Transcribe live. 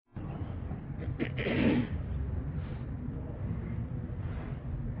The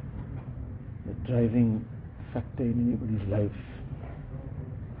driving factor in anybody's life,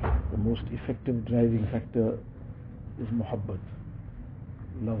 the most effective driving factor is muhabbat,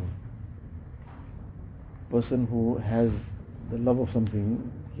 love. Person who has the love of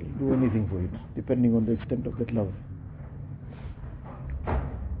something, he'll do anything for it, depending on the extent of that love.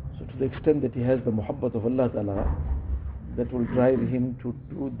 So to the extent that he has the muhabbat of Allah Ta'ala, that will drive him to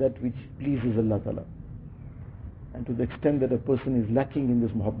do that which pleases Allah Ta'ala. And to the extent that a person is lacking in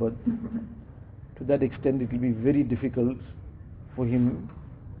this muhabbat, to that extent it will be very difficult for him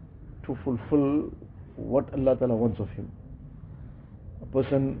to fulfill what Allah Ta'ala wants of him. A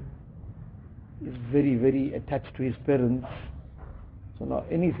person is very, very attached to his parents, so now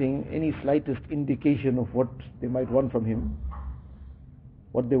anything, any slightest indication of what they might want from him,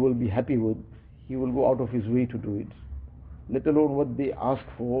 what they will be happy with, he will go out of his way to do it. Let alone what they ask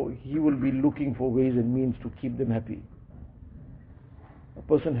for, he will be looking for ways and means to keep them happy. A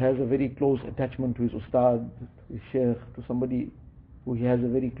person has a very close attachment to his ustad, to his sheikh, to somebody who he has a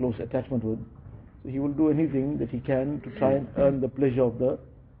very close attachment with. So he will do anything that he can to try and earn the pleasure of the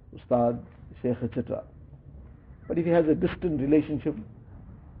ustad, sheikh, etc. But if he has a distant relationship,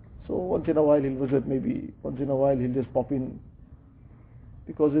 so once in a while he'll visit, maybe once in a while he'll just pop in,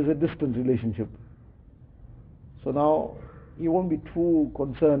 because there's a distant relationship. So now he won't be too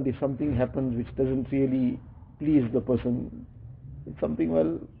concerned if something happens which doesn't really please the person. It's something,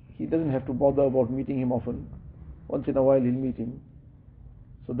 well, he doesn't have to bother about meeting him often. Once in a while he'll meet him.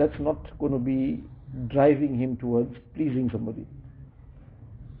 So that's not going to be driving him towards pleasing somebody.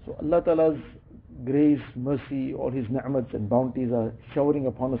 So Allah Ta'ala's grace, mercy, all His ni'mats and bounties are showering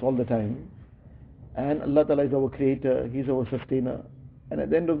upon us all the time. And Allah Ta'ala is our creator, He is our sustainer. And at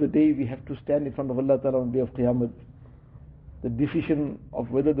the end of the day, we have to stand in front of Allah Ta'ala on the day of Qiyamah. The decision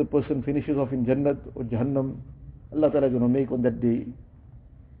of whether the person finishes off in Jannat or Jahannam, Allah Ta'ala is going to make on that day.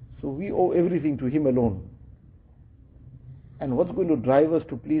 So we owe everything to Him alone. And what's going to drive us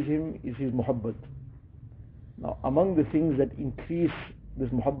to please Him is His muhabbat. Now, among the things that increase this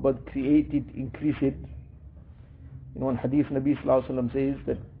muhabbat, create it, increase it, in one hadith, Nabi Sallallahu Alaihi Wasallam says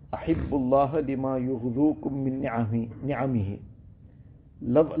that Ahibbullah lima yughdukum min ni'amihi.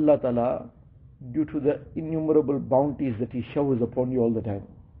 Love Allah Ta'ala due to the innumerable bounties that He showers upon you all the time.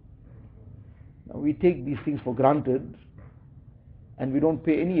 Now we take these things for granted and we don't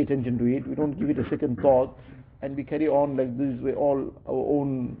pay any attention to it, we don't give it a second thought, and we carry on like this way, all our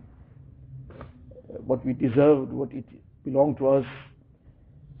own, what we deserved, what it belonged to us.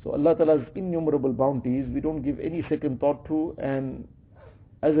 So Allah Ta'ala's innumerable bounties, we don't give any second thought to, and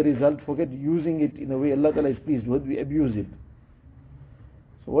as a result forget using it in a way Allah Ta'ala is pleased with, we abuse it.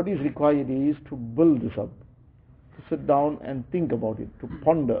 So what is required is to build this up, to sit down and think about it, to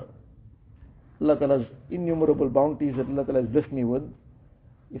ponder Allah Ta'ala's innumerable bounties that Allah Ta'ala has blessed me with.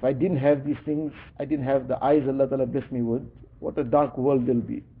 If I didn't have these things, I didn't have the eyes Allah Ta'ala blessed me with, what a dark world there'll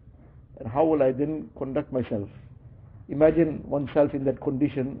be. And how will I then conduct myself? Imagine oneself in that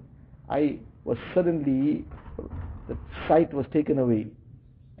condition. I was suddenly, the sight was taken away.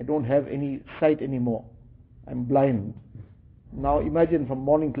 I don't have any sight anymore. I'm blind. Now imagine from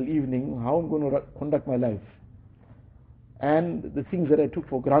morning till evening how I'm going to conduct my life. And the things that I took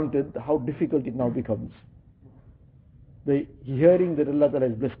for granted, how difficult it now becomes. The hearing that Allah Ta'ala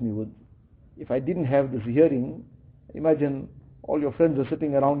has blessed me with. If I didn't have this hearing, imagine all your friends are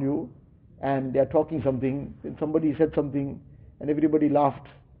sitting around you and they are talking something, then somebody said something and everybody laughed.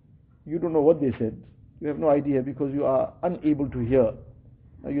 You don't know what they said. You have no idea because you are unable to hear.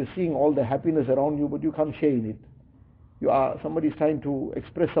 Now you're seeing all the happiness around you, but you can't share in it. Somebody is trying to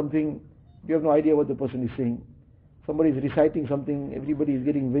express something, you have no idea what the person is saying. Somebody is reciting something, everybody is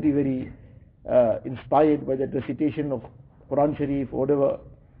getting very, very inspired by that recitation of Quran Sharif or whatever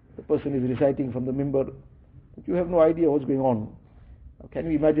the person is reciting from the mimbar, but you have no idea what's going on. Now, can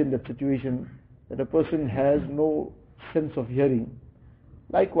you imagine that situation, that a person has no sense of hearing?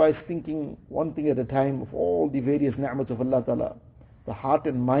 Likewise, thinking one thing at a time of all the various ni'mats of Allah Ta'ala, the heart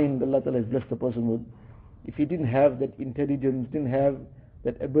and mind Allah Ta'ala has blessed the person with. If he didn't have that intelligence, didn't have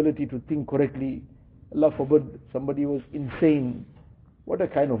that ability to think correctly, Allah forbid, somebody was insane, what a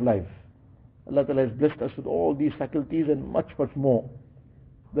kind of life. Allah Ta'ala has blessed us with all these faculties and much, much more.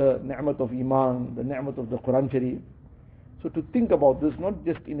 The ni'mat of Iman, the ni'mat of the Quran Sharif. So to think about this, not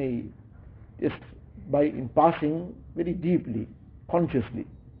just in passing, very deeply, consciously,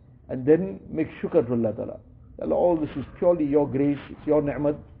 and then make shukr to Allah Ta'ala. Allah, all this is purely your grace, it's your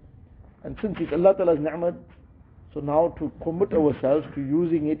ni'mat. And since it's Allah Ta'ala's ni'mat, so now to commit ourselves to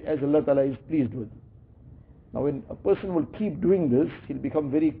using it as Allah Ta'ala is pleased with. Now when a person will keep doing this, he'll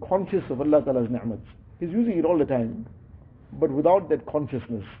become very conscious of Allah Ta'ala's ni'mats. He's using it all the time, but without that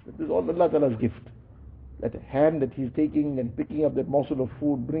consciousness. This is all Allah Ta'ala's gift. That hand that he's taking and picking up that morsel of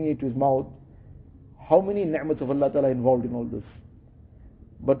food, bringing it to his mouth. How many ni'mats of Allah Ta'ala involved in all this?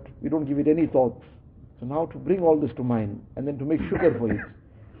 But we don't give it any thought. So now to bring all this to mind and then to make shukr for it.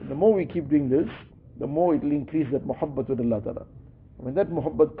 And the more we keep doing this, the more it will increase that muhabbat with Allah Ta'ala. When that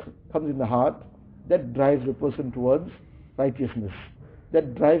muhabbat comes in the heart, that drives the person towards righteousness.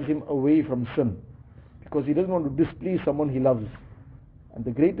 That drives him away from sin. Because he doesn't want to displease someone he loves. And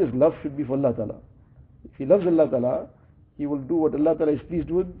the greatest love should be for Allah Ta'ala. If he loves Allah Ta'ala, he will do what Allah Ta'ala is pleased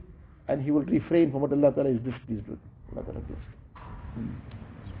with, and he will refrain from what Allah Ta'ala is displeased with. Allah Ta'ala pleased.